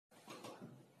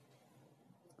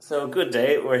So good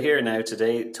day. We're here now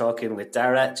today talking with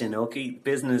Dara Janoki,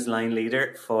 business line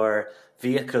leader for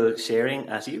vehicle sharing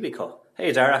at Ubico.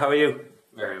 Hey Dara, how are you?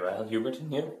 Very well, Hubert,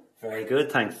 and you? Very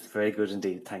good, thanks. Very good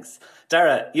indeed, thanks.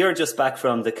 Dara, you're just back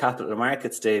from the Capital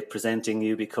Markets Day presenting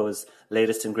Ubico's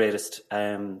latest and greatest.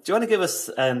 Do you want to give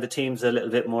us the teams a little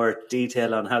bit more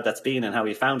detail on how that's been and how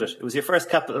you found it? It was your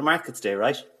first Capital Markets Day,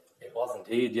 right? It was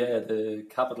indeed, yeah. The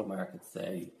Capital Markets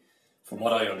Day, from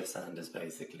what I understand, is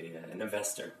basically an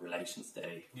investor relations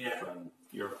day from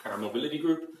Europcar Mobility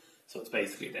Group. So it's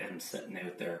basically them setting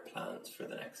out their plans for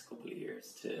the next couple of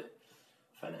years to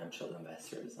financial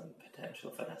investors and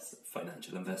potential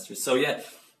financial investors. So yeah,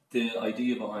 the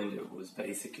idea behind it was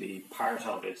basically part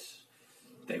of it.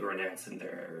 They were announcing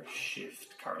their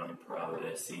Shift. Caroline Perot,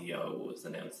 the CEO, was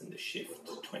announcing the Shift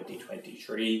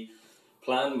 2023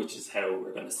 plan, which is how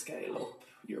we're going to scale up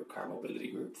Europcar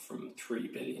Mobility Group from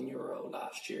 €3 billion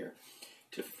last year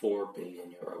to €4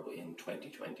 billion in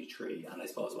 2023. And I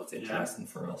suppose what's interesting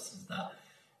for us is that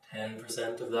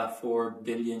 10% of that €4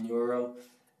 billion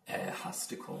has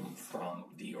to come from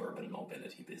the urban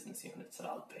mobility business unit. So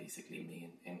that'll basically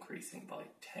mean increasing by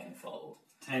tenfold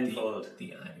the annual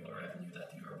revenue that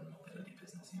the urban mobility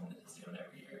business unit is doing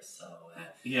every year. So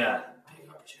big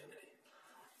opportunity.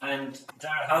 And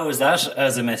Dara, how was that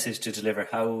as a message to deliver?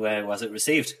 How was it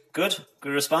received? Good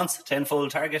response, tenfold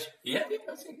target? Yeah, I think,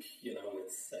 it's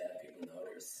people know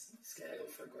there's scale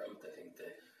for growth. I think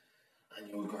the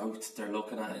annual growth they're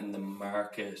looking at in the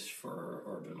market for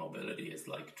urban mobility is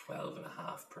like 12.5%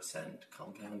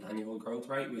 compound annual growth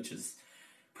rate, which is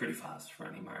pretty fast for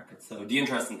any market. So the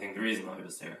interesting thing, the reason I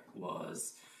was there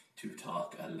was to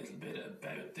talk a little bit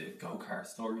about the GoCar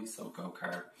story. So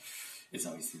GoCar is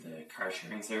obviously the car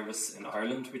sharing service in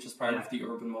Ireland, which is part of the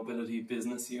urban mobility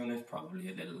business unit, probably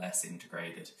a little less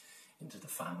integrated into the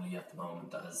family at the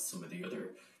moment as some of the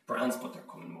other brands, but they're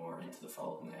coming more into the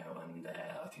fold now, and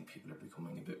I think people are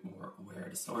becoming a bit more aware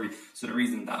of the story. So the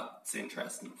reason that's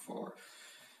interesting for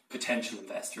potential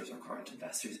investors or current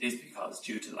investors is because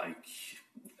due to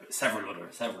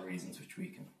several reasons, which we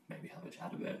can maybe have a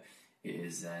chat about,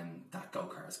 is that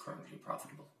GoCar is currently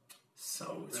profitable.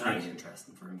 So it's really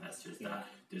interesting for investors that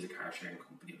there's a car sharing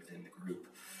company within the group.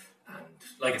 And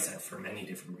like I said, for many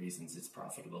different reasons, it's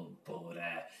profitable. But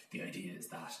the idea is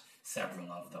that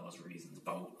several of those reasons,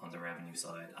 both on the revenue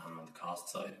side and on the cost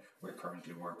side, we're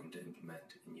currently working to implement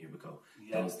in Ubico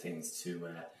those things to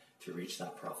reach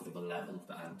that profitable level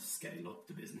and scale up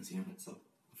the business unit. So.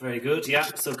 Very good, yeah.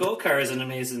 So GoCar is an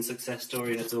amazing success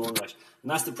story in its own right. And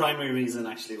that's the primary reason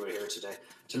actually we're here today.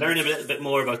 To learn a little bit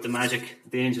more about the magic,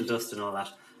 the angel dust and all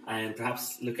that. And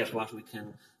perhaps look at what we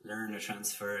can learn or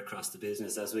transfer across the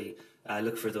business as we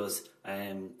look for those,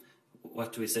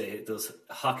 those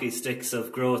hockey sticks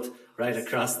of growth right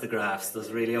across the graphs, those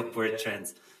really upward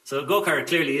trends. So GoCar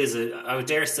clearly is, I would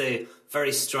dare say,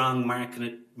 very strong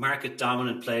market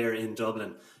dominant player in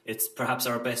Dublin. It's perhaps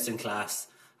our best in class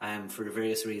for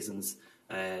various reasons,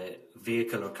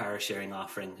 vehicle or car sharing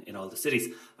offering in all the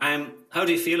cities. How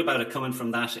do you feel about it coming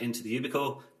from that into the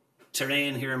Ubico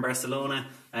terrain here in Barcelona?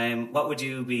 What would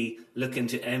you be looking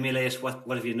to emulate? What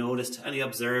have you noticed? Any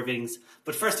observings?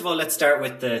 But first of all, let's start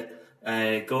with the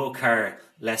GoCar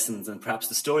lessons and perhaps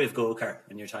the story of GoCar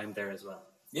in your time there as well.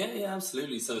 Yeah,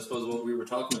 absolutely. So I suppose what we were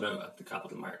talking about at the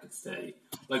Capital Markets Day,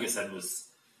 like I said, was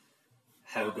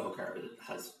how GoCar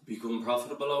has become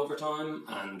profitable over time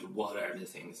and what are the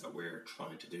things that we're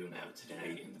trying to do now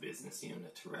today in the business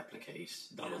unit to replicate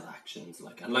those actions.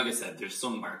 Like I said, there's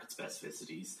some market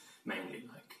specificities, mainly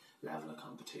like level of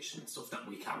competition and stuff that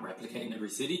we can't replicate in every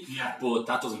city, but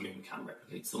that doesn't mean we can't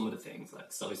replicate some of the things.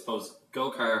 So I suppose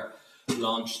GoCar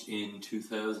launched in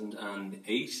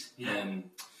 2008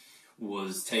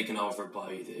 was taken over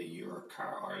by the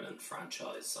Europcar Ireland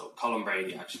franchise. So Colin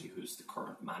Brady, actually, who's the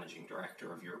current managing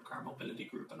director of Europcar Mobility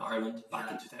Group in Ireland,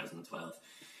 back in 2012,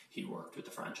 he worked with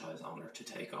the franchise owner to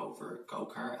take over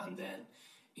GoCar, and then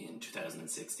in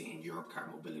 2016,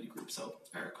 Europcar Mobility Group, so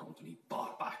our company,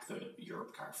 bought back the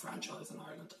Europcar franchise in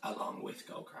Ireland along with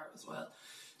GoCar as well.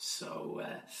 So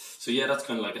that's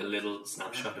kind of like a little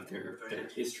snapshot of their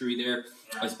history there.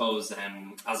 I suppose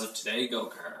as of today,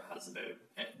 GoCar has about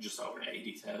just over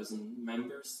 80,000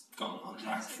 members, gone on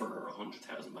track for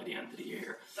 100,000 by the end of the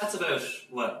year. That's about,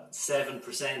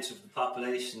 7% of the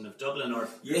population of Dublin, or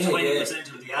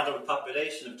 20% of the adult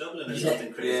population of Dublin, or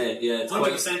something crazy. Yeah,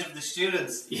 100% of the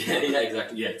students. Yeah,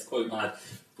 exactly. Yeah, it's quite mad.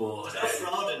 But there's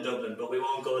fraud in Dublin, but we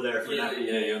won't go there for that.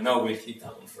 No, we'll keep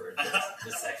that one for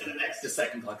the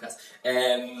second podcast.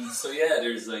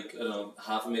 There's like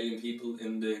 500,000 people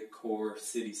in the core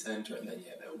city centre, and then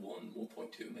about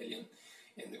 1.2 million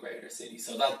in the greater city.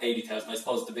 So that 80,000, I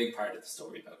suppose the big part of the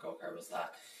story about GoCar was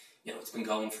that, you know, it's been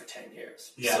going for 10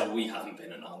 years. Yeah. So we haven't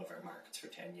been in all of our markets for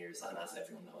 10 years. And as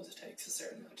everyone knows, it takes a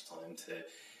certain amount of time to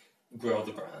grow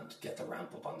the brand, get the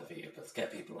ramp up on the vehicles,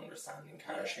 get people understanding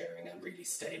car sharing, and really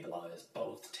stabilise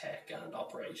both tech and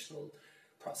operational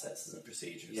processes and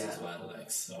procedures as well. Like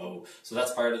so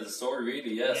that's part of the story,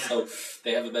 really. Yeah. So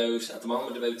they have at the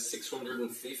moment about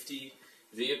 650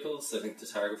 vehicles. I think the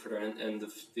target for their end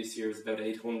of this year is about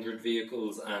 800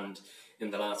 vehicles, and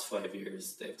in the last 5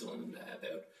 years they've done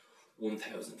about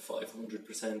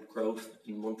 1,500% growth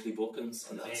in monthly bookings,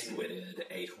 and that's with an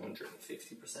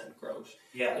 850% growth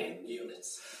in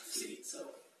units.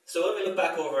 So when we look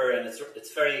back over, and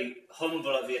it's very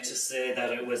humble of you to say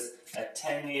that it was a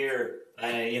 10-year,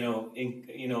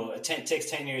 it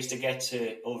takes 10 years to get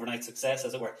to overnight success,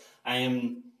 as it were.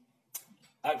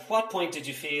 At what point did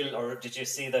you feel, or did you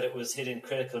see that it was hitting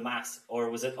critical mass,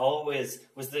 or was there always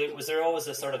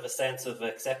a sort of a sense of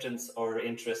acceptance or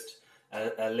interest,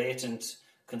 a latent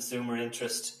consumer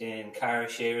interest in car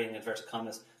sharing, inverted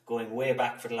commas, going way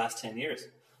back for the last 10 years?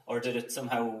 Or did it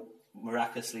somehow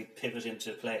miraculously pivot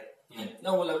into play? Yeah.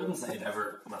 No, well, I wouldn't say it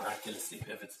ever miraculously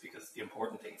pivots, because the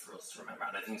important thing for us to remember,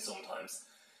 and I think sometimes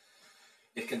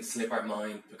it can slip our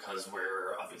mind because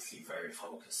we're obviously very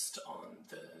focused on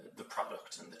the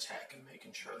product and the tech and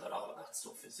making sure that all of that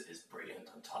stuff is brilliant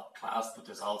and top class, but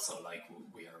there's also, like,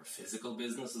 we are a physical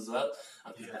business as well,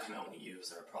 and people can only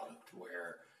use our product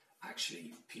where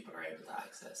actually people are able to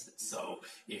access it. So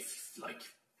if, like,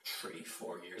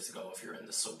 3-4 years ago, if you're in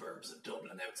the suburbs of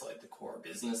Dublin outside the core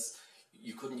business,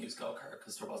 you couldn't use GoCar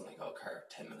because there wasn't a GoCar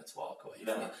 10 minutes walk away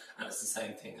from it. And it's the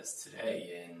same thing as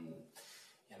today in,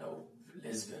 you know,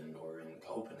 Lisbon or in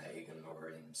Copenhagen or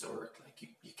in Zurich. Like,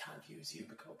 you can't use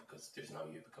Yubico because there's no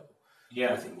Yubico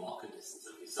within walking distance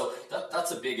of you. So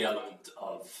that's a big element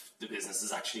of the business,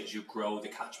 is actually as you grow the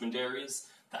catchment areas,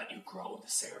 that you grow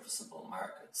the serviceable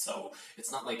market. So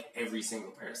it's not like every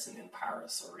single person in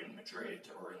Paris or in Madrid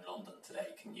or in London today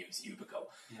can use Yubico,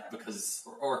 because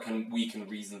we can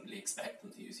reasonably expect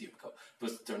them to use Yubico,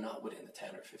 but they're not within the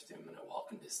 10 or 15 minute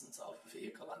walking distance of a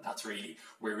vehicle. And that's really,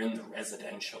 we're in the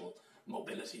residential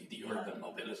mobility, the urban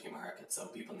mobility market, so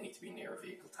people need to be near a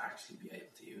vehicle to actually be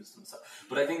able to use them. So,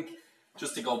 but I think,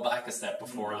 just to go back a step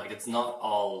before, like, it's not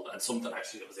all, and something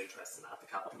actually that was interesting at the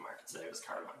Capital Markets today was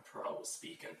Caroline Perot was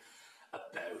speaking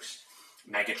about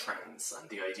megatrends and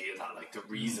the idea that, like, the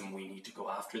reason we need to go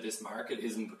after this market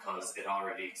isn't because it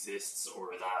already exists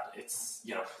or that it's,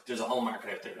 you know, there's a whole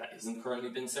market out there that isn't currently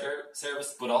being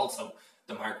serviced, but also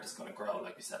the market is going to grow,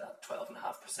 like we said, at 12.5%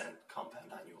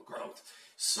 compound annual growth.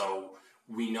 So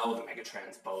we know the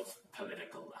megatrends, both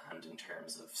political and in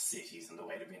terms of cities and the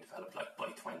way they're being developed. Like, by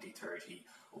 2030,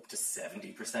 up to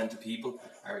 70% of people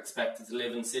are expected to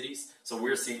live in cities. So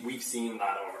we've seen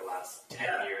that over the last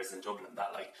 10 years in Dublin,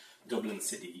 that, like, Dublin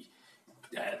City,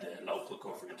 the local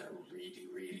government are really,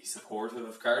 really supportive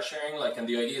of car sharing. Like, and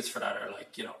the ideas for that are,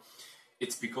 like, you know,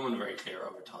 it's becoming very clear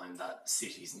over time that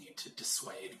cities need to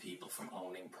dissuade people from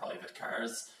owning private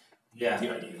cars. The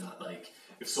idea that, like,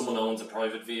 if someone owns a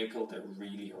private vehicle, they're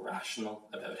really irrational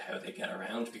about how they get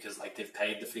around, because, like, they've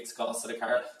paid the fixed cost of the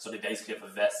car, so they basically have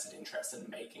a vested interest in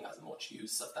making as much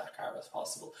use of that car as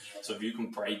possible. So if you can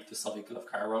break the cycle of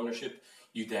car ownership,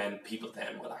 people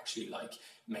then will actually, like,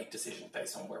 make decisions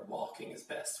based on where walking is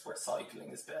best, where cycling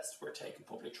is best, where taking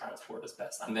public transport is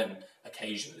best, and then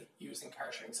occasionally using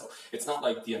car sharing. So it's not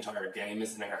like the entire game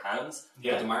is in our hands,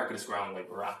 but the market is growing. Like,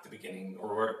 we're at the beginning,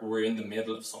 or we're in the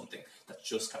middle of something that's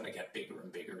just going to get bigger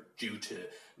and bigger due to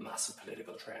massive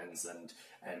political trends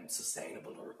and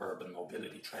sustainable or urban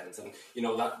mobility trends. And, you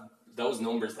know, that those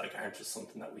numbers, like, aren't just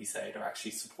something that we say, they're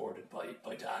actually supported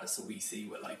by data. So we see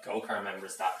with, like, GoCar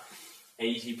members that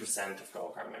 80% of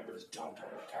GoCar members don't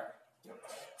own a car. You know,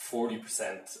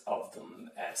 40% of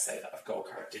them say that if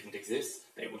GoCar didn't exist,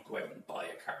 they would go out and buy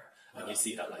a car. And you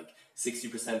see that, like,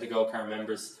 60% of GoCar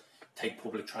members take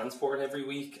public transport every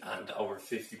week, and over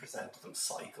 50% of them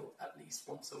cycle at least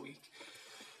once a week.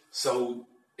 So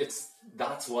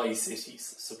that's why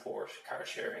cities support car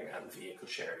sharing and vehicle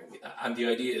sharing. And the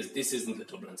idea is, this isn't a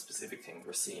Dublin specific thing.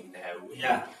 We're seeing now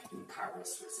in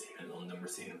Paris, we're seeing in London, we're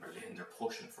seeing in Berlin, they're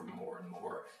pushing for more and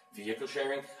more vehicle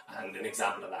sharing. And an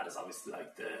example of that is obviously,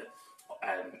 like, the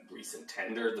recent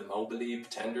tender, the Mobilib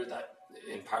tender that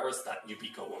in Paris, that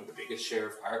Ubico won the biggest share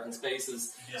of parking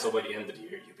spaces. So by the end of the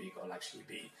year, Ubico will actually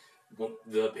be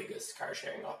the biggest car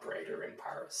sharing operator in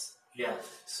Paris.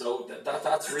 So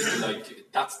that's really,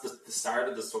 like, that's the start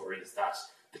of the story, is that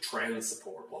the trends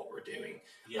support what we're doing,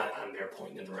 and they're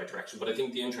pointing in the right direction. But I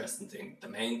think the interesting thing, the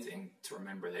main thing to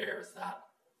remember there, is that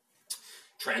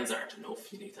trends aren't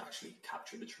enough. You need to actually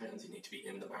capture the trends. You need to be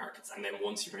in the markets, and then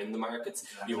once you're in the markets,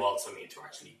 you also need to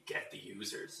actually get the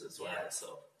users as well.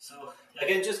 So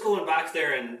again, just going back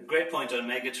there, and great point on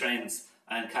mega trends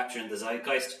and capturing the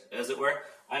zeitgeist, as it were.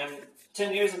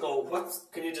 10 years ago,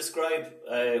 can you describe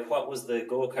what was the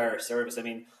GoCar service? I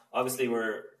mean, obviously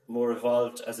we're more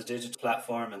evolved as a digital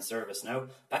platform and service now.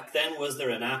 Back then, was there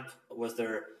an app? Was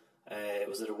it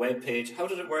a web page? How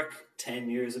did it work 10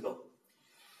 years ago?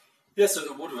 Yeah, so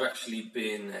there would have actually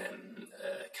been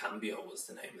Cambio was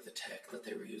the name of the tech that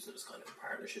they were using. It was kind of a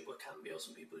partnership with Cambio.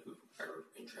 Some people who are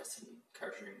interested in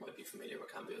car sharing might be familiar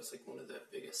with Cambio. It's like one of the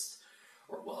biggest,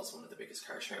 or was one of the biggest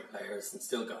car sharing players, and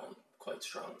still going quite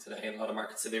strong today in a lot of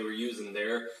markets. So they were using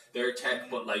their tech,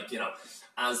 but like, you know,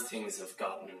 as things have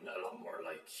gotten a lot more,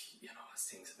 like, you know, as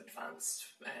things have advanced,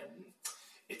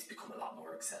 it's become a lot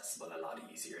more accessible, a lot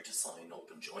easier to sign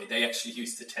up and join. They actually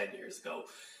used to 10 years ago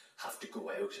have to go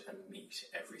out and meet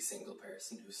every single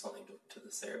person who signed up to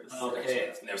the service.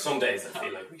 Okay. Now, some days I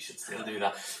feel like we should still do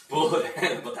that,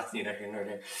 but that's neither here nor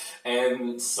there.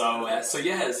 So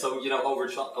you know, over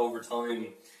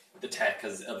time, the tech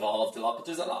has evolved a lot, but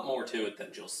there's a lot more to it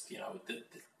than just, you know, the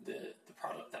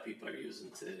product that people are using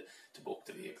to book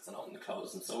the vehicles and open the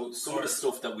close. And so sort of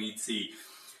stuff that we'd see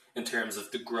in terms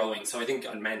of the growing. So I think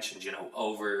I mentioned, you know,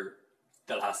 over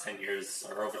the last 10 years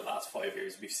or over the last 5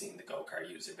 years, we've seen the GoCar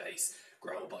user base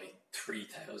grow by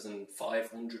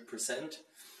 3,500%.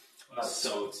 Wow.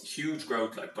 So it's huge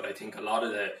growth, like, but I think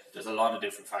there's a lot of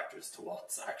different factors to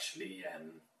what's actually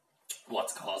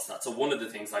what's caused that. So one of the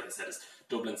things, like I said, is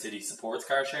Dublin City supports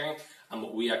car sharing, and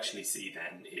what we actually see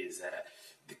then is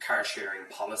the car sharing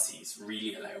policies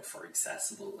really allow for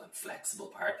accessible and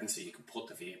flexible parking, so you can put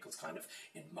the vehicles kind of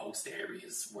in most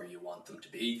areas where you want them to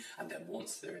be, and then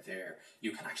once they're there,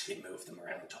 you can actually move them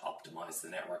around to optimize the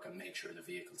network and make sure the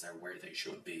vehicles are where they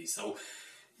should be. So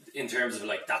in terms of,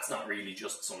 like, that's not really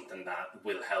just something that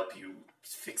will help you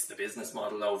fix the business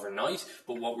model overnight,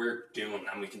 but what we're doing,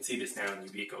 and we can see this now in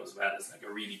Ubico as well, is like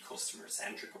a really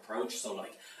customer-centric approach. So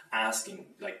like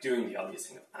doing the obvious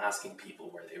thing of asking people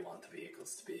where they want the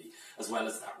vehicles to be, as well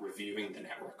as that reviewing the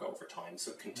network over time.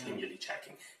 So continually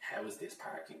checking, how is this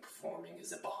parking performing?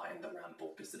 Is it behind the ramp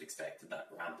up? Is it expected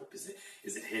that ramp up? Is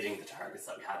it hitting the targets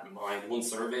that we had in mind? One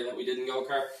survey that we did in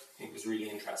GoCar, I think was really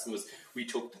interesting, was we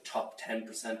took the top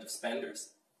 10% of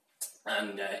spenders,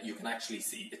 and you can actually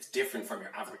see it's different from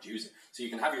your average user. So you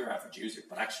can have your average user,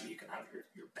 but actually you can have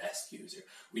your best user.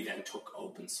 We then took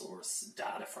open source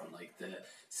data from like the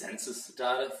census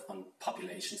data on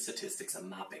population statistics and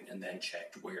mapping, and then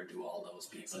checked where do all those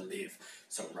people live.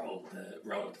 So rolled the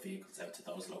vehicles out to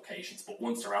those locations. But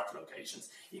once they're at the locations,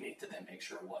 you need to then make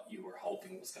sure what you were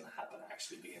hoping was going to happen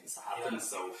actually begins to happen. Yeah.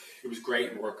 So it was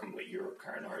great working with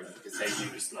Europcar in Ireland, because they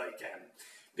used like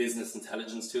business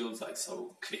intelligence tools, like,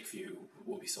 so ClickView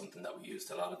will be something that we used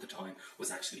a lot at the time,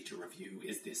 was actually to review,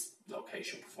 is this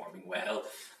location performing well,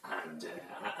 and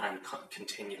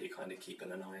continually kind of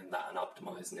keeping an eye on that and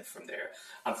optimizing it from there.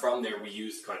 And from there we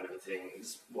used kind of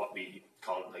things, what we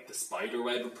call like the spider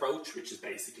web approach, which is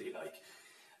basically like,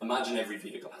 imagine every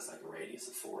vehicle has like a radius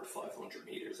of 400 to 500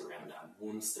 meters around it, and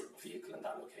once the vehicle in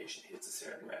that location hits a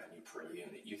certain revenue per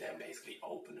unit, you then basically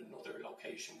open another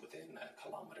location within a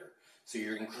kilometre. So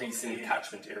you're increasing the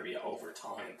catchment area over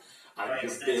time, and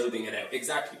you're building it out.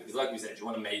 Exactly, because like we said, you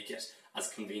want to make it as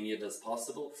convenient as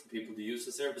possible for people to use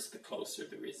the service. The closer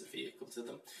there is a vehicle to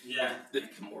them, the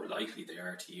more likely they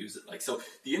are to use it. Like, so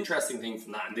the interesting thing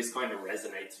from that, and this kind of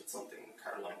resonates with something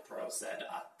Caroline Pro said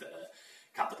at the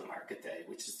Capital Market Day,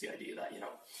 which is the idea that, you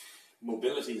know,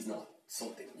 mobility is not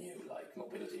something new. Like,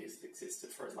 mobility has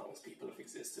existed for as long as people have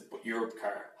existed, but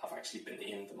Europcar have actually been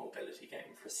in the mobility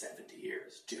game for 70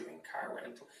 years doing car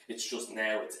rental. It's just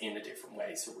now it's in a different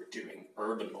way, so we're doing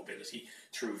urban mobility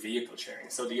through vehicle sharing.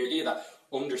 So the idea that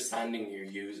understanding your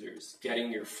users, getting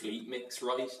your fleet mix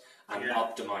right, and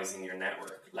optimizing your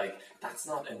network, like, that's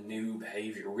not a new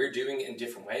behavior. We're doing it in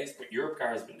different ways, but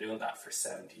Europcar has been doing that for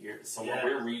 70 years. So what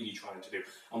we're really trying to do,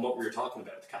 and what we were talking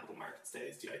about at the Capital Markets Day,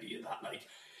 is the idea that, like,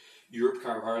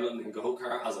 Europcar Ireland and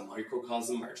GoCar as a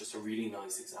microcosm are just a really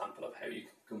nice example of how you can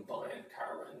combine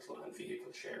car rental and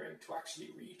vehicle sharing to actually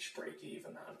reach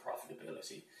break-even and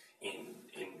profitability in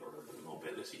urban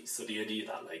mobility. So the idea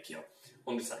that, like, you know,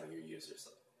 understanding your users,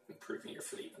 improving your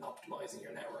fleet and optimizing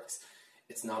your networks,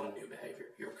 it's not a new behavior.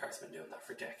 Europcar's been doing that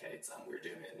for decades, and we're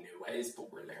doing it in new ways, but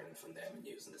we're learning from them and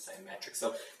using the same metrics.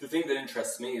 So the thing that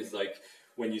interests me is, like,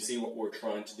 when you see what we're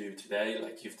trying to do today,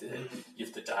 like you've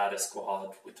the data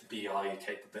squad with the BI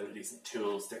capabilities and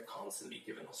tools, they're constantly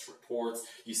giving us reports.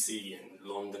 You see in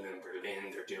London and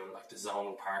Berlin, they're doing like the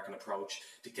zonal parking approach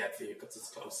to get vehicles as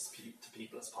close to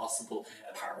people as possible.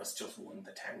 Paris just won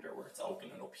the tender where it's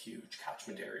opening up huge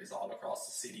catchment areas all across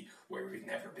the city where we've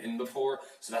never been before.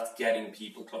 So that's getting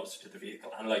people closer to the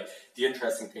vehicle. And like the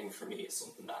interesting thing for me is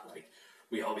something that like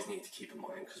we always need to keep in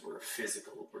mind, because we're a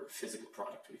physical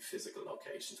product, we have physical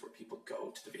locations where people go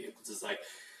to the vehicles. It's like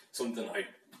something I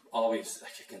always,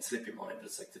 like, it can slip your mind, but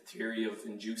it's like the theory of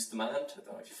induced demand. I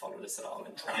don't know if you follow this at all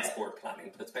in transport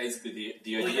planning, but it's basically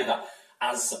the idea that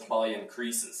as supply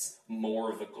increases, more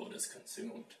of a good is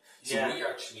consumed. So we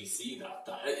actually see that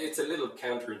it's a little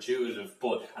counterintuitive,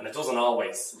 and it doesn't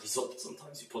always result.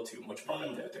 Sometimes you put too much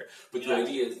product out there. But the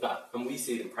idea is that, and we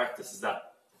see it in practice, is that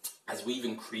as we've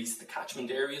increased the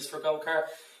catchment areas for GoCar,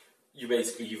 you've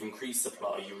increased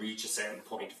supply, you reach a certain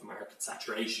point of market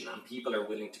saturation, and people are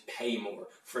willing to pay more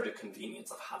for the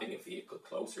convenience of having a vehicle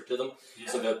closer to them.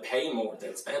 So they'll pay more,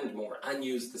 they'll spend more, and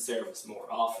use the service more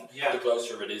often the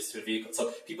closer it is to a vehicle.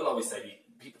 So people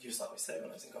used to always say when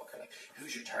I was in GoCar, like,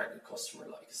 who's your target customer?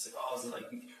 Like, it's like, oh, it's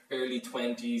like early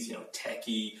 20s, you know,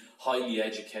 techie, highly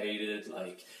educated,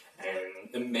 like,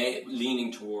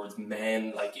 leaning towards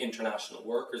men, like international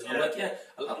workers. I'm like,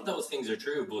 a lot of those things are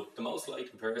true, but the most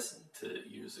likely person to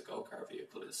use a GoCar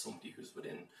vehicle is somebody who's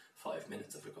within 5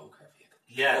 minutes of a GoCar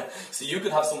vehicle. So you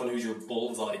could have someone who's your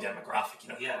bullseye demographic, you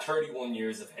know, 31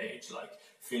 years of age, like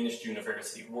finished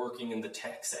university, working in the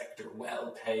tech sector,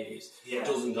 well paid,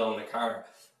 doesn't own a car.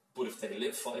 But if they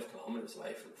live 5 kilometers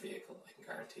away from the vehicle, I can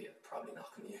guarantee it, probably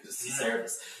not going to use the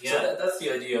service. So that's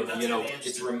the idea of, you know,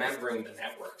 it's remembering the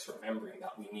networks, remembering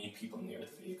that we need people near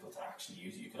the vehicle to actually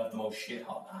use it. You could have the most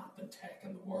shit-hot app and tech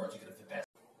in the world, you could have the best.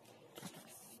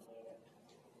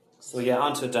 So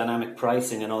on to dynamic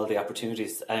pricing and all the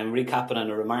opportunities. Recapping on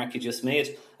a remark you just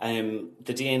made,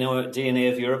 the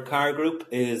DNA of Europcar Group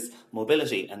is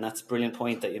mobility, and that's a brilliant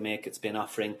point that you make. It's been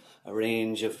offering a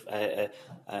range of a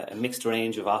mixed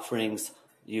range of offerings,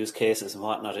 use cases and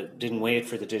whatnot. It didn't wait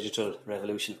for the digital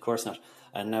revolution, of course not.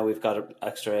 And now we've got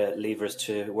extra levers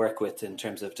to work with in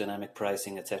terms of dynamic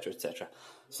pricing, etc., etc.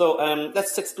 So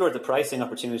let's explore the pricing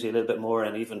opportunity a little bit more,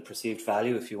 and even perceived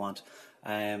value, if you want.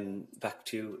 Back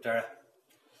to Dara.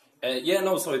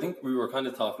 So I think we were kind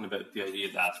of talking about the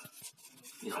idea that,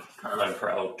 you know, Caroline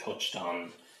Pro touched on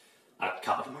at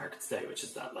Capital Markets Day, which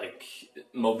is that, like,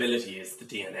 mobility is the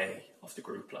DNA of the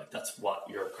group. Like, that's what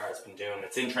Europcar's been doing.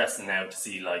 It's interesting now to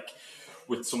see, like,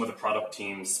 with some of the product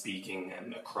teams speaking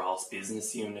across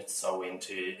business units, so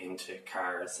into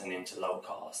cars and into low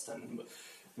cost, and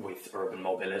with urban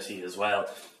mobility as well.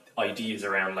 Ideas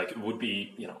around, like, it would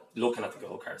be, you know, looking at the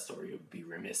GoCar story, it would be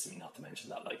remiss of me not to mention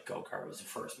that, like, GoCar was the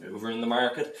first mover in the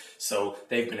market, so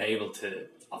they've been able to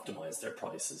optimize their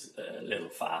prices a little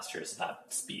faster, so that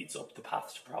speeds up the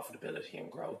path to profitability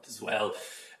and growth as well.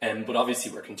 But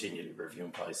obviously we're continually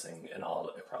reviewing pricing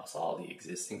across all the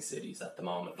existing cities at the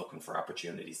moment, looking for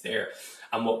opportunities there.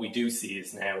 And what we do see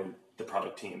is now the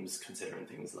product teams considering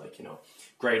things like, you know,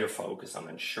 greater focus on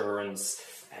insurance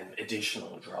and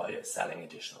selling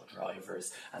additional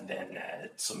drivers, and then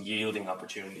some yielding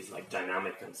opportunities like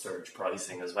dynamic and surge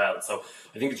pricing as well. So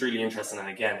I think it's really interesting, and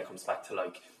again it comes back to,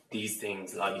 like, these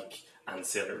things like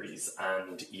ancillaries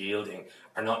and yielding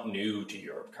are not new to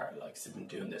Europcar. Like, they've been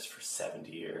doing this for 70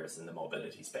 years in the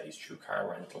mobility space through car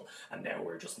rental, and now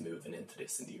we're just moving into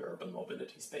this in the urban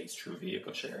mobility space through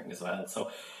vehicle sharing as well.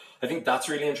 So I think that's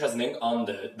really interesting. On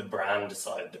the brand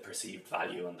side, the perceived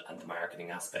value and the marketing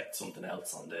aspect, something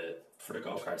else for the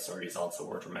GoCar story is also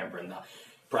worth remembering that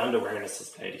brand awareness has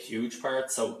played a huge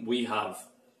part. So we have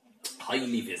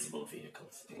highly visible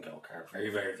vehicles in GoCar, very,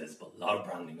 very visible. A lot of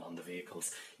branding on the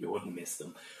vehicles, you wouldn't miss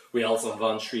them. We also have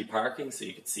on-street parking, so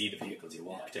you could see the vehicles you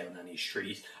walk down any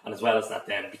street. And as well as that,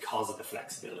 then, because of the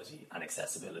flexibility and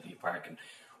accessibility of parking,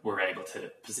 we're able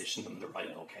to position them in the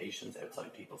right locations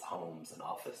outside people's homes and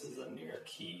offices and near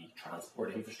key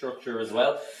transport infrastructure as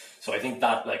well. So I think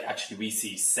that, like, actually we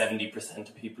see 70%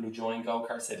 of people who join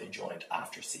GoCar say they joined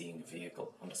after seeing the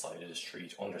vehicle on the side of the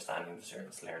street, understanding the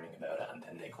service, learning about it, and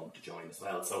then they come to join as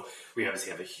well. So we obviously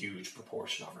have a huge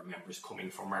proportion of our members coming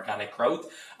from organic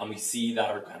growth, and we see that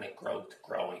organic growth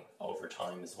growing over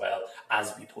time as well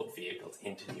as we put vehicles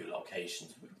into new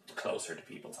locations closer to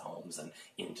people's homes and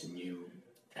into new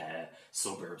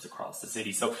suburbs across the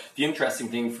city. So the interesting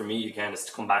thing for me, again, is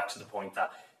to come back to the point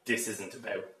that this isn't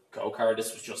about GoCar.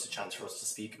 This was just a chance for us to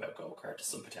speak about GoCar to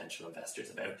some potential investors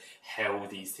about how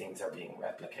these things are being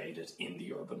replicated in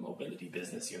the urban mobility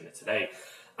business unit today.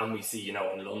 And we see, you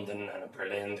know, in London and in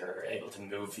Berlin, they're able to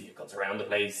move vehicles around the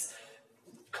place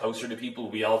closer to people.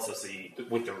 We also see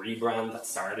with the rebrand that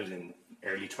started in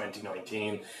early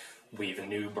 2019, we have a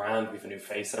new brand, we have a new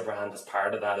face of the brand as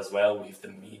part of that as well. We have the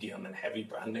medium and heavy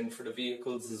branding for the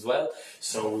vehicles as well.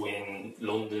 So in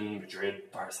London,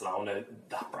 Madrid, Barcelona,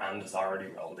 that brand is already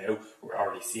rolled out. We're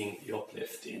already seeing the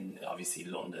uplift in, obviously,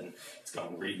 London. It's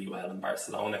going really well in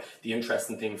Barcelona. The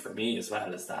interesting thing for me as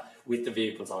well is that with the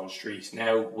vehicles on street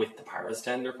now, with the Paris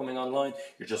tender coming online,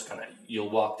 you'll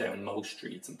walk down most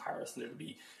streets in Paris and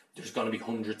there's going to be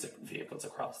hundreds of vehicles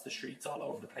across the streets all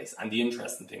over the place. And the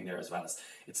interesting thing there as well is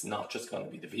it's not just going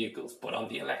to be the vehicles, but on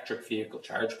the electric vehicle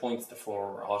charge points, the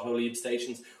 4 Autoliv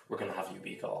stations, we're going to have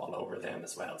Ubico all over them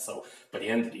as well. So by the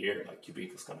end of the year, like,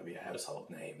 Ubico's going to be a household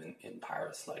name in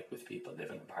Paris, like, with people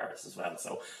living in Paris as well.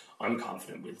 So I'm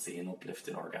confident we'll see an uplift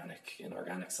in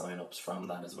organic sign-ups from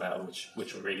that as well,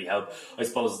 which will really help. I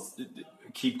suppose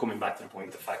keep coming back to the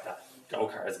point, the fact that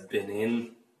GoCar has been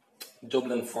in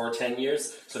Dublin for 10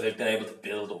 years, so they've been able to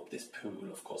build up this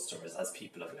pool of customers as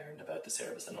people have learned about the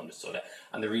service and understood it.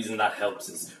 And the reason that helps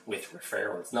is with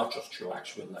referrals, not just through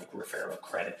actual like referral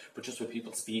credit, but just with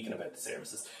people speaking about the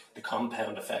services. The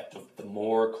compound effect of the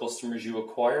more customers you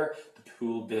acquire, the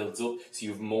pool builds up, so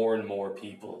you have more and more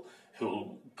people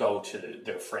who go to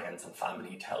their friends and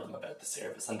family, tell them about the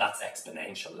service, and that's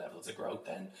exponential levels of growth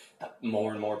then, that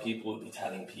more and more people will be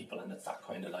telling people, and it's that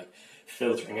kind of like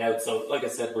filtering out. So like I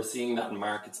said, we're seeing that in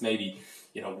markets. Maybe,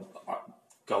 you know,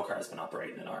 GoCar has been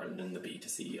operating in Ireland in the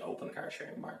B2C open car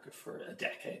sharing market for a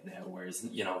decade now, whereas,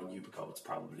 you know, in Ubico it's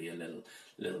probably a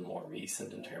little more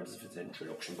recent in terms of its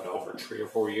introduction, but over 3 or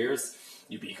 4 years,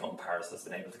 Ubico in Paris has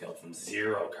been able to go from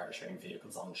 0 car sharing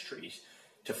vehicles on street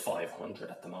to 500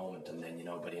 at the moment, and then, you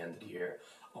know, by the end of the year,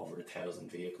 over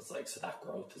 1,000 vehicles. Like, so that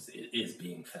growth is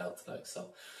being felt. Like, so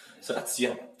that's, you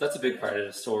know, that's a big part of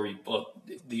the story. But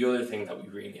the other thing that we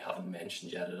really haven't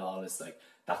mentioned yet at all is, like,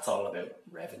 that's all about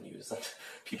revenues and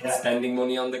people spending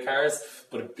money on the cars.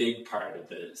 But a big part of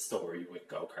the story with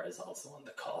GoCar is also on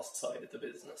the cost side of the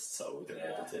business. So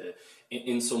they're able to,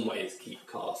 in some ways, keep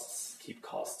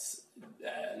costs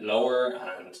lower,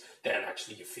 and then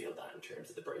actually you feel that in terms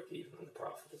of the break even and the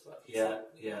profit as well.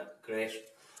 Yeah, great.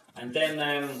 And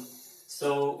then,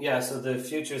 so the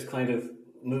future is kind of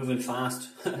moving fast.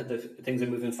 Things are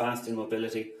moving fast in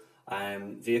mobility.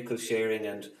 Vehicle sharing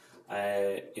and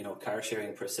you know, car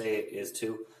sharing per se is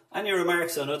too. And your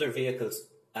remarks on other vehicles,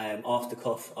 off the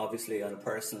cuff, obviously on a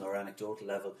personal or anecdotal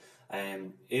level.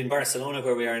 In Barcelona,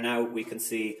 where we are now, we can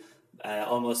see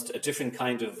almost a different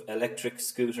kind of electric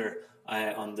scooter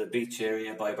on the beach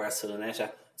area by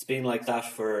Barceloneta. It's been like that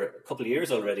for a couple of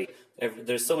years already.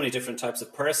 There's so many different types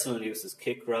of personal uses: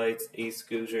 kick rides,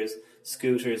 e-scooters,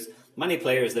 scooters, many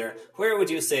players there. Where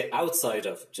would you say, outside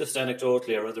of, just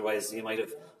anecdotally or otherwise, you might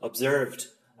have observed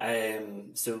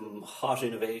some hot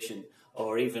innovation,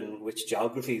 or even which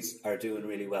geographies are doing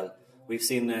really well? We've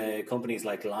seen companies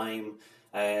like Lime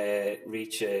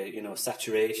reach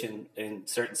saturation in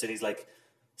certain cities like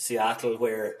Seattle,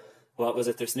 where, what was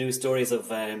it, there's news stories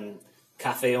of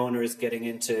cafe owners getting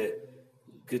into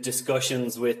good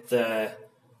discussions with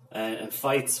and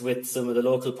fights with some of the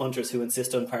local punters who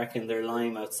insist on parking their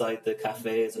Lime outside the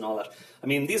cafes and all that. I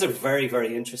mean, these are very,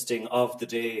 very interesting of the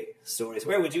day stories.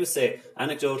 Where would you say,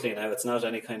 anecdotally now, it's not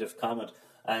any kind of comment,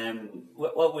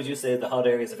 what would you say the hot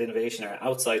areas of innovation are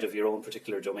outside of your own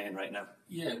particular domain right now?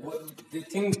 Yeah, well, the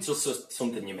thing, just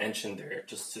something you mentioned there,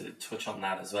 just to touch on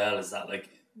that as well, is that, like,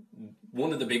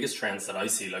 one of the biggest trends that I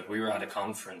see, like, we were at a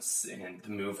conference in the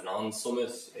Moving On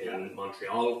Summit in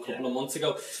Montreal a couple of months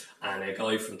ago, and a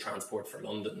guy from Transport for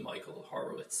London, Michael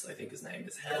Horowitz, I think his name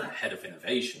is, head of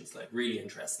innovations, like, really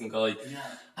interesting guy,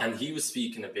 and he was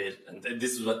speaking a bit, and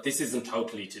this isn't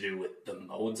totally to do with the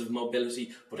modes of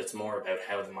mobility, but it's more about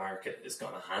how the market is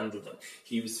going to handle them.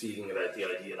 He was speaking about the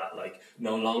idea that, like,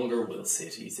 no longer will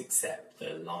cities accept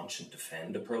the launch and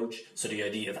defend approach. So the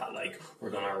idea that, like,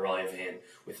 we're going to arrive in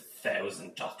with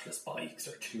 1,000 dockless bikes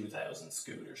or 2,000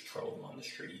 scooters, throw them on the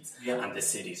streets, and the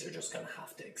cities are just going to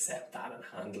have to accept that and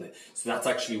handle it. So that's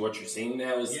actually what you're seeing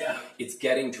now, is it's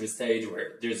getting to a stage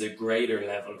where there's a greater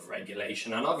level of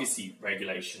regulation, and obviously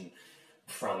regulation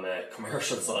from a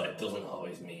commercial side doesn't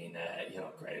always mean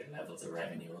greater levels of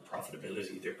revenue or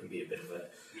profitability. There can be a bit of a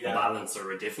balance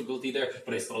or a difficulty there,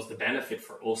 but I suppose the benefit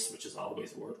for us, which is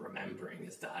always worth remembering,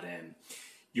 is that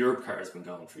Europcar has been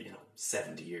going for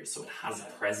 70 years, so it has a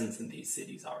presence in these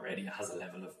cities already. It has a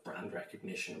level of brand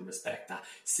recognition and respect that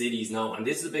cities know, and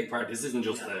this is a big part. This isn't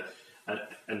just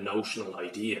a notional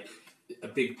idea. A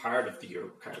big part of the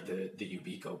Europcar, the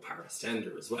Ubico Paris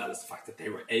tender as well, is the fact that they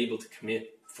were able to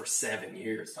commit for 7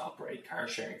 years to operate car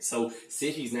sharing. So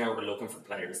cities now are looking for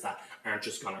players that aren't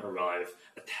just going to arrive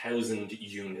 1,000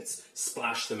 units,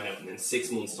 splash them out, and in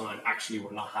 6 months' time, actually,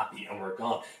 we're not happy and we're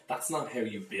gone. That's not how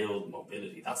you build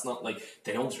mobility. That's not like,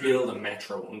 they don't build a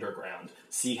metro underground,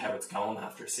 see how it's going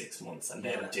after 6 months, and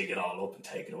then dig it all up and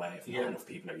take it away if not enough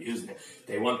people are using it.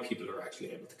 They want people who are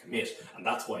actually able to commit, and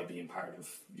that's why being part of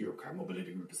Europcar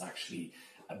Mobility Group is actually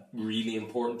a really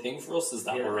important thing for us, is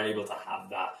that we're able to have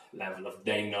that level of,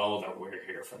 they know that we're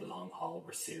here for the long haul,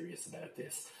 we're serious about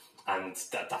this. And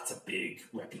that's a big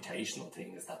reputational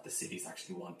thing, is that the cities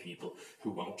actually want people who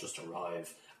won't just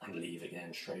arrive and leave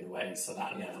again straight away. So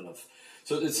that level of,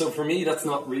 so for me, that's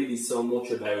not really so much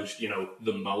about, you know,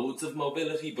 the modes of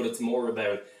mobility, but it's more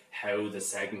about how the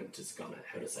segment is gonna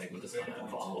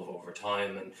evolve over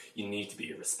time, and you need to be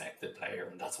a respected player,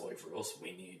 and that's why for us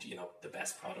we need, you know, the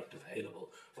best product available,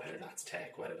 whether that's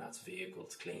tech, whether that's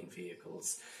vehicles, clean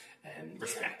vehicles,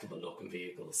 respectable looking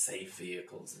vehicles, safe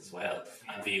vehicles as well,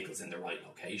 and vehicles in the right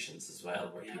locations as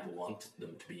well, where people want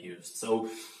them to be used. So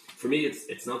for me,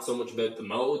 it's not so much about the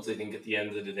modes. I think at the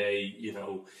end of the day, you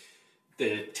know,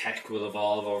 the tech will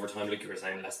evolve over time. Like you were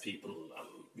saying, less people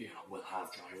you know, will have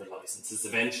driver licenses.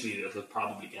 Eventually it'll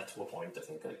probably get to a point, I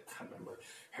think, I can't remember,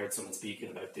 heard someone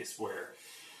speaking about this, where,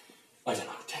 I don't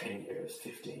know, 10 years,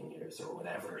 15 years or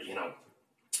whatever, you know,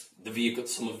 the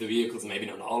vehicles, some of the vehicles, maybe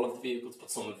not all of the vehicles, but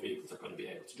some of the vehicles are going to be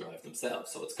able to drive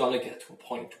themselves. So it's going to get to a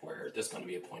point where there's going to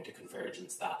be a point of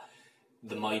convergence that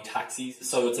the My Taxis,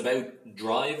 so it's about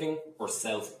driving or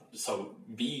so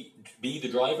be the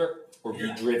driver or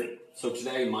be driven. So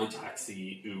today, My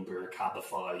Taxi, Uber,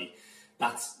 Cabify,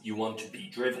 that's, you want to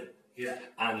be driven. Yeah.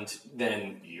 And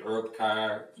then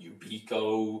Europcar,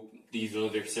 Ubico, these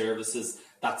other services,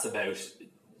 that's about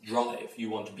drive.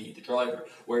 You want to be the driver.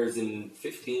 Whereas in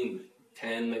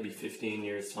 10, maybe 15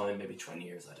 years time, maybe 20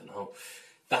 years, I don't know,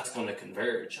 that's going to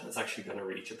converge, and it's actually going to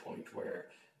reach a point where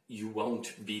you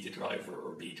won't be the driver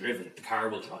or be driven. The car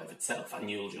will drive itself, and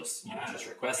you'll just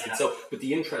request it. So, but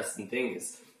the interesting thing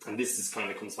is, and this is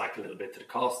kind of comes back a little bit to the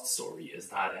cost story, is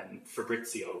that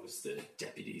Fabrizio, who's the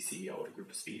deputy CEO of the group,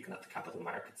 was speaking at the Capital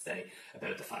Markets Day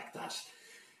about the fact that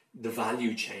the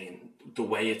value chain, the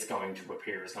way it's going to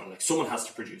appear, is kind of like, someone has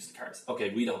to produce the cars. Okay,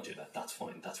 we don't do that. That's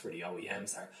fine. That's where the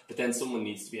OEMs are. But then someone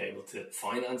needs to be able to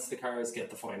finance the cars, get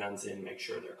the finance in, make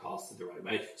sure they're costed the right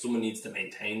way. Someone needs to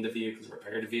maintain the vehicles,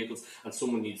 repair the vehicles, and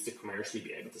someone needs to commercially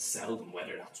be able to sell them,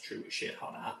 whether that's through a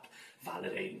shit-hot app,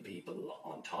 validating people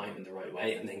on time in the right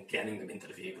way, and then getting them into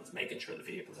the vehicles, making sure the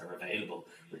vehicles are available,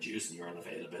 reducing your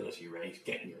unavailability rate,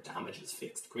 getting your damages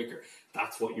fixed quicker.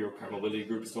 That's what Europcar Mobility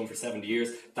Group has done for 70 years.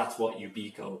 That's what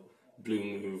Ubico, Blue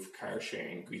Move, Car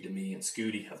Sharing, Guidami and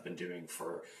Scooty have been doing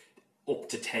for up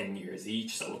to 10 years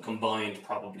each. So a combined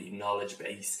probably knowledge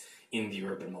base in the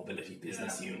urban mobility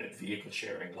business unit, vehicle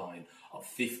sharing line of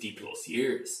 50 plus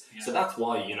years. So that's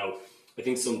why, you know, I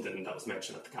think something that was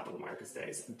mentioned at the Capital Markets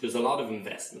Days, there's a lot of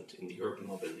investment in the urban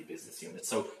mobility business unit.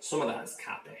 So some of that is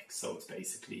CapEx. So it's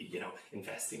basically, you know,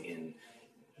 investing in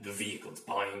the vehicles,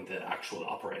 buying the actual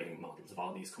operating models of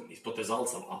all these companies. But there's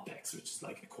also OpEx, which is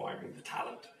like acquiring the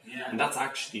talent. And that's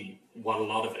actually what a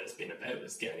lot of it has been about,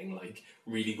 is getting like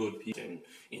really good people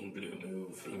in Blue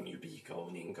Move, in Ubico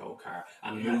and in GoCar,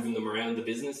 and moving them around the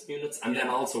business units, and then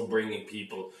also bringing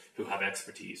people who have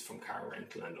expertise from car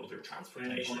rental and other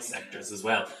transportation sectors as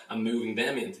well, and moving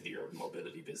them into the urban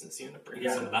mobility business unit, bringing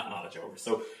some of that knowledge over.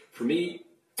 So for me,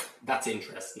 that's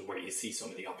interesting, where you see some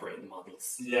of the operating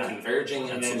models converging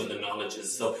and some of the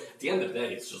knowledges. So at the end of the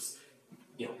day, it's just,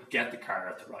 you know, get the car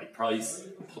at the right price,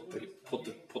 put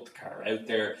the car out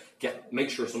there, make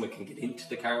sure someone can get into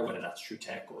the car, whether that's through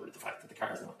tech or the fact that the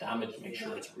car is not damaged, make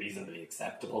sure it's reasonably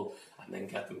acceptable, and then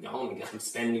get them going and get them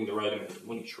spending the right amount of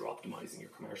money through optimizing your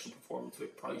commercial performance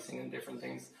with pricing and different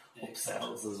things,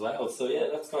 upsells as well. So yeah,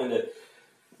 that's kind of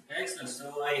excellent.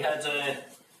 So I had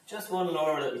just one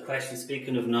more little question.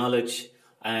 Speaking of knowledge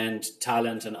and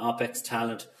talent and OpEx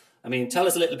talent, I mean, tell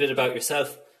us a little bit about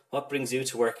yourself. What brings you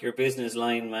to work? You're a business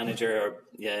line manager, or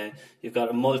you've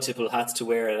got multiple hats to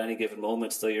wear at any given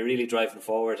moment, so you're really driving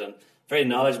forward and very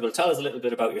knowledgeable. Tell us a little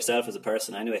bit about yourself as a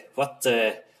person anyway. What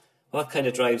kind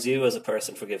of drives you as a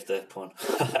person, forgive the pun?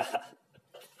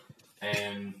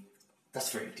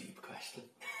 That's a very deep question.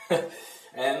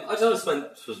 I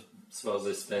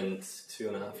spent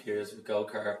 2.5 years with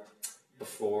GoCar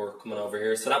before coming over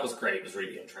here, so that was great. It was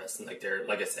really interesting. Like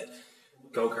I said,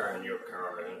 GoCar and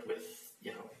Europcar Ireland with,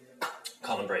 you know,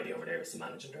 Colin Brady over there is the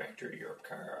managing director of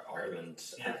Europcar Ireland,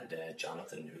 and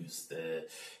Jonathan, who's the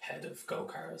head of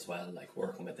GoCar as well. Like,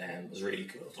 working with them was really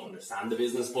cool to understand the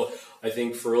business. But I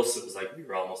think for us, it was like we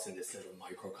were almost in this little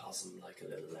microcosm, like a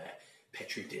little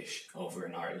petri dish over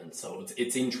in Ireland. So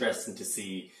it's interesting to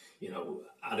see,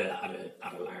 at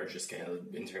a larger scale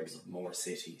in terms of more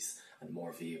cities and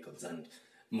more vehicles and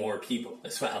more people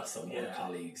as well, so more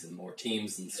colleagues and more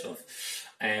teams and stuff.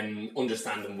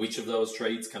 Understanding which of those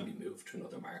trades can be moved to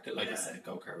another market. Like I said,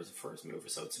 Go-Kart was a first mover,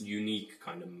 so it's a unique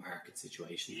kind of market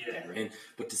situation that they're in.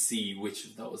 But to see which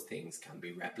of those things can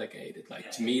be replicated,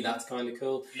 to me, that's kind of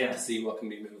cool. To see what can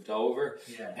be moved over.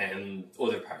 And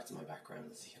other parts of my background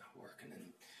is, working in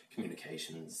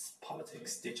communications,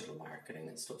 politics, digital marketing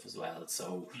and stuff as well.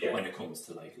 So when it comes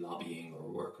to lobbying or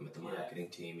working with the marketing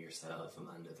team, yourself,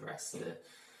 Amanda, the rest of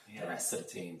the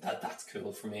team, that's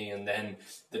cool for me. And then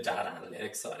the data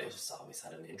analytics side, I just always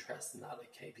had an interest in that,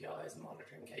 KPIs and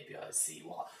monitoring KPIs, see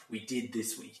what we did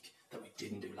this week that we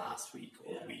didn't do last week,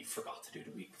 or we forgot to do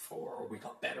the week before, or we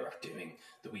got better at doing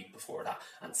the week before that,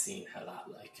 and seeing how that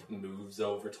moves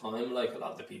over time. A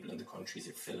lot of the people in the countries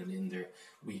are filling in their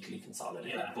weekly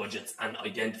consolidated budgets and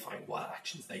identifying what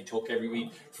actions they took every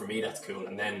week. For me, that's cool.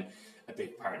 And then a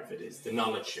big part of it is the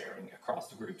knowledge sharing across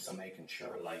the group, so making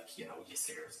sure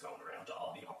Yasir's going around to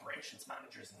all the operations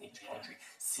managers in each country,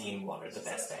 seeing what are the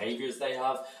best behaviours they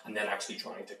have, and then actually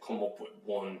trying to come up with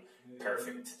one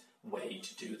perfect way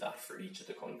to do that for each of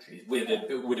the countries with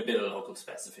a bit of local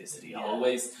specificity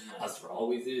always, as there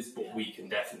always is, but we can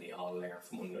definitely all learn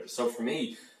from one another. So for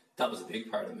me, that was a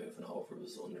big part of moving over,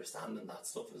 was understanding that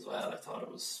stuff as well. I thought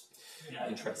it was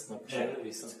interesting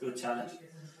opportunity. So it's a good challenge.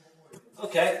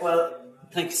 Okay, well,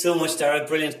 thank you so much, Dara.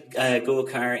 Brilliant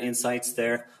Go-Kart insights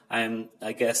there.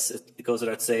 I guess it goes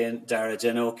without saying,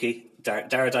 Dara.Janoky at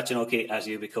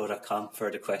ubico.com for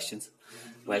the questions.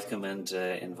 Welcome and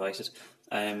invited.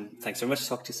 Thanks very much.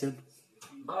 Talk to you soon.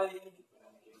 Bye.